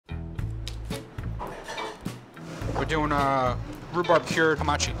We're doing rhubarb cured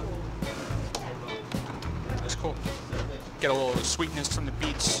hamachi. Looks cool. Get a little sweetness from the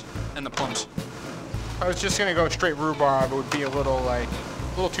beets and the plums. If I was just gonna go straight rhubarb, it would be a little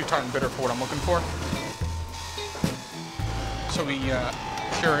too tart and bitter for what I'm looking for. So we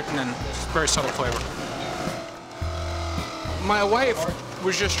cure it, and then it's very subtle flavor. My wife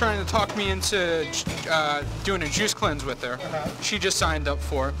was just trying to talk me into doing a juice cleanse with her. She just signed up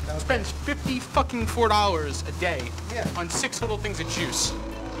for it. Spends $54 a day on 6 little things of juice.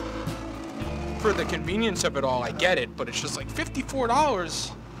 For the convenience of it all, I get it, but it's just like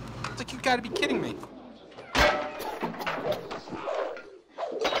 $54. It's like, you gotta be kidding me.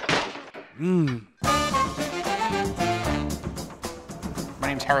 My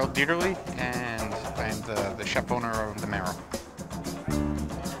name's Harold Dieterle, and I'm the chef owner of the Marrow.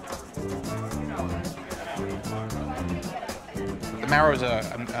 The Marrow is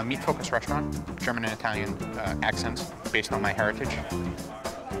a meat-focused restaurant, German and Italian accents, based on my heritage.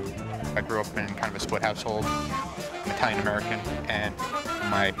 I grew up in kind of a split household, Italian-American, and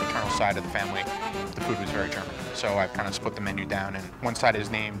my paternal side of the family, the food was very German. So I've kind of split the menu down, and one side is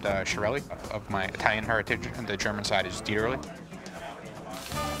named Shirelli, of my Italian heritage, and the German side is Dieterle.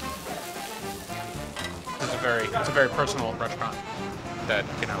 It's a very personal restaurant that,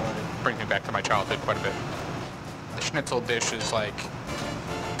 you know, brings me back to my childhood quite a bit. The schnitzel dish is like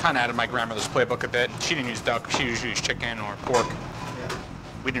kind of out of my grandmother's playbook a bit. She didn't use duck, she usually used chicken or pork.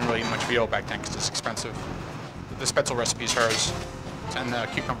 We didn't really eat much veal back then because it's expensive. The spetzel recipe is hers, and the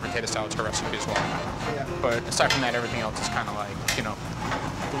cucumber potato salad's her recipe as well. But aside from that, everything else is kind of like, you know,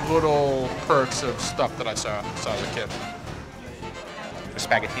 the little perks of stuff that I saw as a kid. The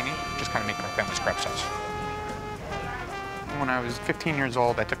spaghettini, just kind of making my family's crab sauce. When I was 15 years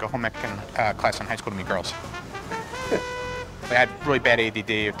old, I took a home ec class in high school to meet girls. I had really bad ADD,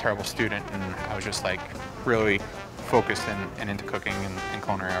 a terrible student, and I was just like really focused and into cooking and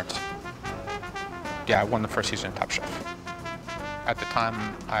culinary arts. Yeah, I won the first season of Top Chef. At the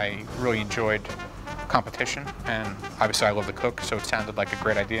time, I really enjoyed competition, and obviously I love to cook, so it sounded like a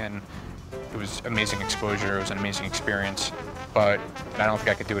great idea, and it was amazing exposure, it was an amazing experience, but I don't think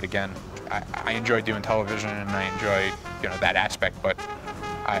I could do it again. I enjoy doing television, and I enjoy, you know, that aspect, but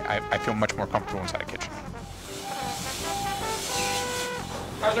I feel much more comfortable inside a kitchen.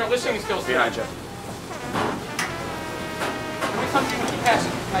 How's our listening skills today? Behind you. How many times do you keep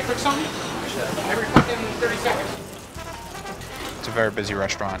passing? Can I cook something? Every fucking 30 seconds. It's a very busy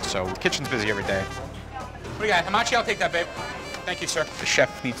restaurant, so the kitchen's busy every day. What do you got? Hamachi, I'll take that, babe. Thank you, sir. The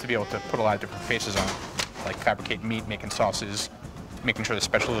chef needs to be able to put a lot of different faces on, like fabricate meat, making sauces, making sure the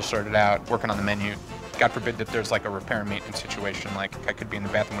specials are sorted out, working on the menu. God forbid that there's like a repair and maintenance situation, like I could be in the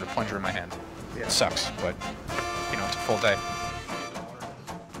bathroom with a plunger in my hand. Yeah. It sucks, but you know, it's a full day.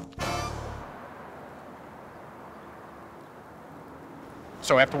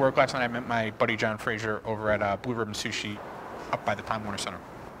 So after work last night, I met my buddy John Fraser over at Blue Ribbon Sushi up by the Time Warner Center.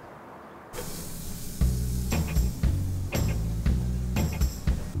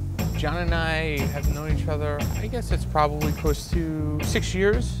 John and I have known each other, I guess it's probably close to 6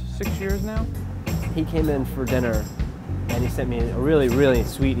 years now. He came in for dinner and he sent me a really, really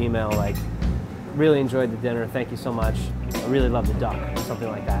sweet email, like, really enjoyed the dinner, thank you so much. I really love the duck, or something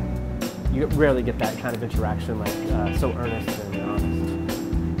like that. You rarely get that kind of interaction, like so earnest and honest.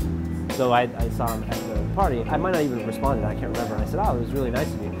 So I saw him at the party. I might not even have responded, I can't remember. And I said, oh, it was really nice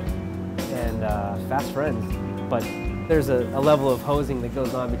of you. And fast friends, but there's a level of hosing that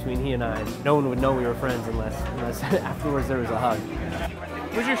goes on between he and I. No one would know we were friends unless afterwards there was a hug.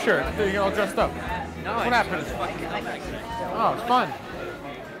 Where's your shirt? I thought you got all dressed up. No, what happened? Oh, it's fun.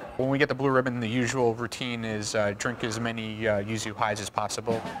 When we get the Blue Ribbon, the usual routine is drink as many Yuzu Highs as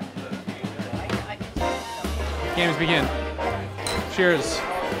possible. Games begin. Cheers.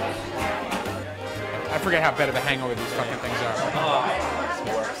 I forget how bad of a hangover these fucking things are.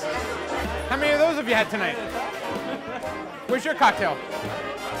 How many of those have you had tonight? Where's your cocktail?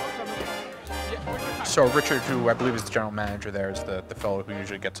 So Richard, who I believe is the general manager there, is the fellow who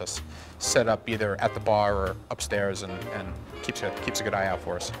usually gets us set up either at the bar or upstairs and keeps a good eye out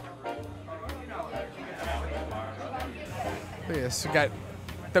for us. Look at this, we got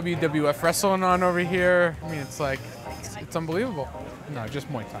WWF wrestling on over here. I mean, it's like, it's unbelievable. No, just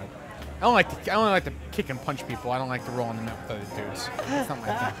Muay Thai. I only like to kick and punch people. I don't like to roll in the mat with other dudes. It's not my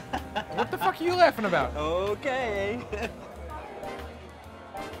thing. What the fuck are you laughing about? Okay.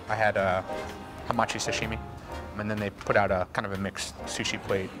 I had hamachi sashimi, and then they put out a kind of a mixed sushi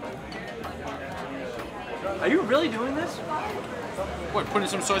plate. Are you really doing this? What, putting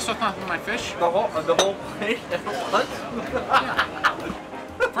some soy sauce on my fish? The whole plate? What?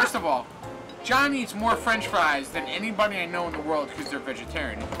 Yeah. First of all, John eats more French fries than anybody I know in the world because they're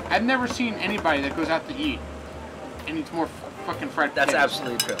vegetarian. I've never seen anybody that goes out to eat and eats more fucking fried potatoes. That's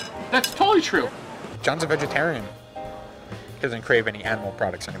absolutely true. That's totally true. John's a vegetarian. He doesn't crave any animal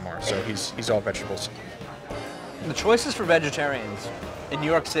products anymore, so he's all vegetables. The choices for vegetarians in New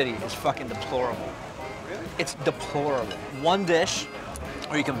York City is fucking deplorable. Really? It's deplorable. One dish,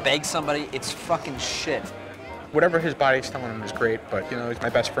 or you can beg somebody, it's fucking shit. Whatever his body's telling him is great, but you know, he's my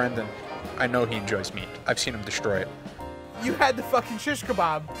best friend and I know he enjoys meat. I've seen him destroy it. You had the fucking shish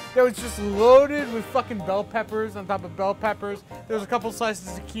kebab that was just loaded with fucking bell peppers on top of bell peppers. There was a couple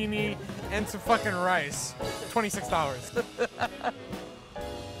slices of zucchini and some fucking rice. $26.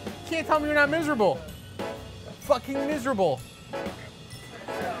 Can't tell me you're not miserable. Fucking miserable.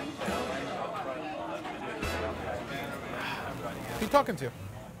 Who you talking to?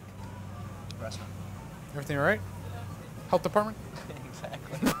 Restaurant. Everything all right? Health department?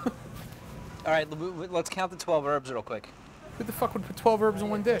 Exactly. All right, let's count the 12 herbs real quick. Who the fuck would put 12 herbs in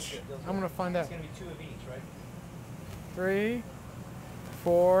one dish? I'm gonna find out. It's gonna be 2 of each, right? 3,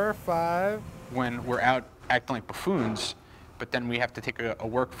 4, 5. When we're out acting like buffoons, but then we have to take a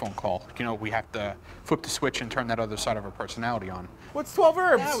work phone call. You know, we have to flip the switch and turn that other side of our personality on. What's 12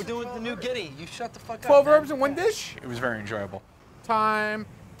 herbs? Yeah, we're doing the new giddy. You shut the fuck up. 12 herbs in one dish? It was very enjoyable. Thyme,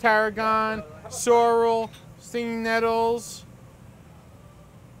 tarragon, sorrel, stinging nettles.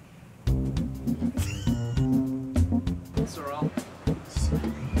 Sorrel.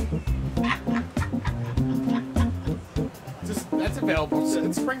 That's available.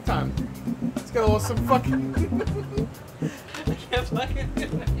 It's springtime. Let's get a little some fucking. I can't fucking do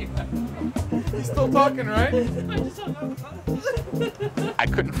it anymore. He's still talking, right? I just don't know. I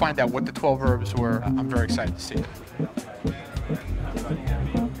couldn't find out what the 12 herbs were. I'm very excited to see it.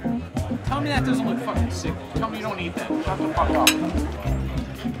 Tell me that doesn't look fucking sick. Tell me you don't eat that. Shut the fuck up.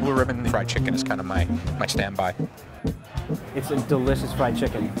 Blue ribbon fried chicken is kind of my standby. It's a delicious fried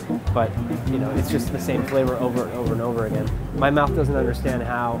chicken, but you know, it's just the same flavor over and over and over again. My mouth doesn't understand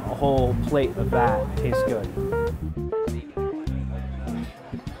how a whole plate of that tastes good.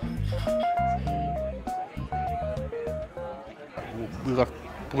 We left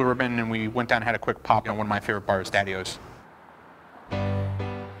Blue Ribbon and we went down and had a quick pop at one of my favorite bars, Daddy-O's.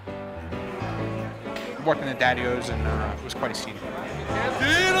 Walked into Daddy-O's and it was quite a scene.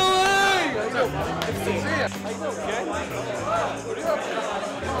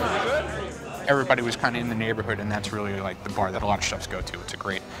 Everybody was kind of in the neighborhood, and that's really like the bar that a lot of chefs go to. It's a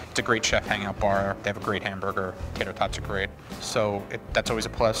great chef hangout bar. They have a great hamburger. Tater tots are great, so that's always a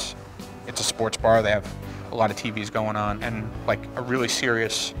plus. It's a sports bar. They have a lot of TVs going on, and like a really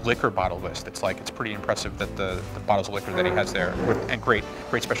serious liquor bottle list. It's pretty impressive that the bottles of liquor that he has there, and great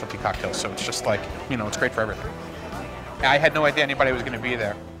specialty cocktails. So it's just like, you know, it's great for everything. I had no idea anybody was going to be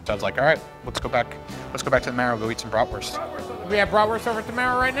there, so I was like, all right, let's go back to the Marrow, go eat some bratwurst. We have bratwurst over at the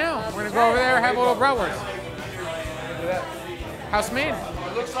Marrow right now. We're gonna go over there and have a little bratwurst. House made.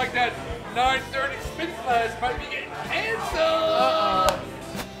 It looks like that 930 Spitfires might be getting canceled.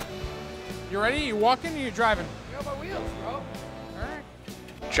 You ready? You walking or you driving? I got my wheels, bro. All right.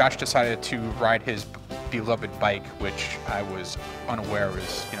 Josh decided to ride his beloved bike, which I was unaware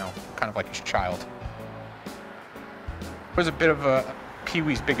was, you know, kind of like his child. It was a bit of a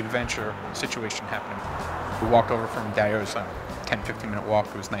Pee-wee's Big Adventure situation happening. We walked over from Daddy-O's, a 10-15 minute walk.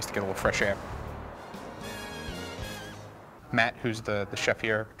 It was nice to get a little fresh air. Matt, who's the chef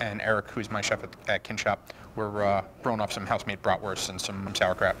here, and Eric, who's my chef at Kin Shop, we're throwing off some house-made bratwurst and some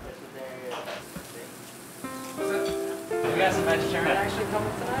sauerkraut. We got some vegetarian actually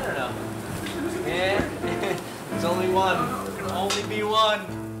coming tonight or no? Yeah, there's only one. There can only be one.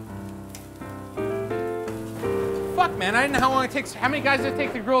 Fuck, man, I didn't know how long it takes. How many guys does it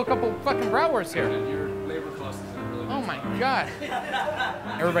take to grill a couple fucking bratwursts here? Your labor cost is really Oh my god.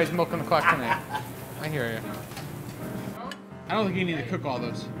 Everybody's milking the clock tonight. I hear you. I don't think you need to cook all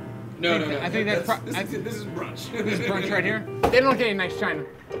those. No. I think that's this is brunch. This is brunch right here. They don't get any nice china.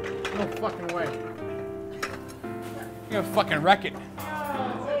 No fucking way. You're gonna fucking wreck it.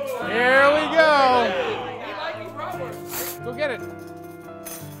 Here we go. Go get it.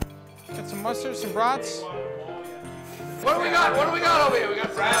 Got some mustard, some brats. What do we got? What do we got over here? We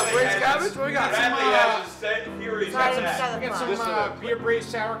got some braised cabbage. What do we got? Some beer braised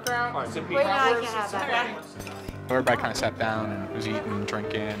sauerkraut. Some beef Wait, no, I bratwurst. can't have that. Everybody kind of sat down and was eating and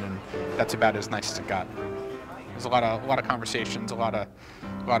drinking, and that's about as nice as it got. There's a lot of conversations, a lot of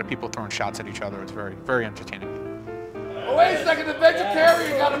people throwing shots at each other. It's very, very entertaining. Oh, wait a second, the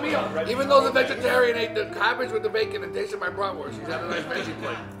vegetarian got a meal. Even though the vegetarian ate the cabbage with the bacon and tasted my bratwurst, he's had a nice veggie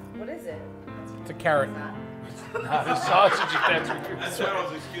plate. What is it? It's a carrot. Not a sausage, if that's what you're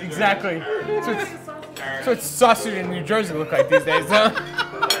saying. Exactly. So it's sausage in New Jersey look like these days, huh?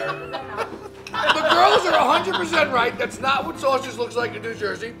 The girls are 100% right. That's not what sausage looks like in New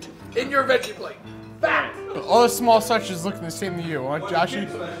Jersey. In your veggie plate. Fact. All the small sausages looking the same to you, huh, Joshy?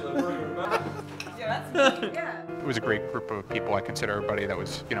 It was a great group of people. I consider everybody that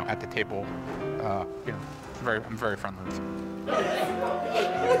was, you know, at the table, you know, I'm very friendly with.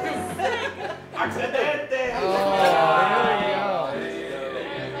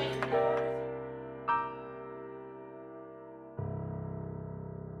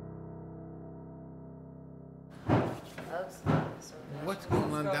 What's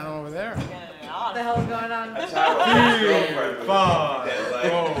going on down over there? What the hell's going on?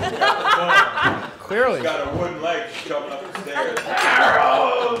 Clearly. Got a wooden leg jumping up the stairs.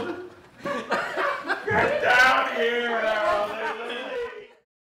 Harold!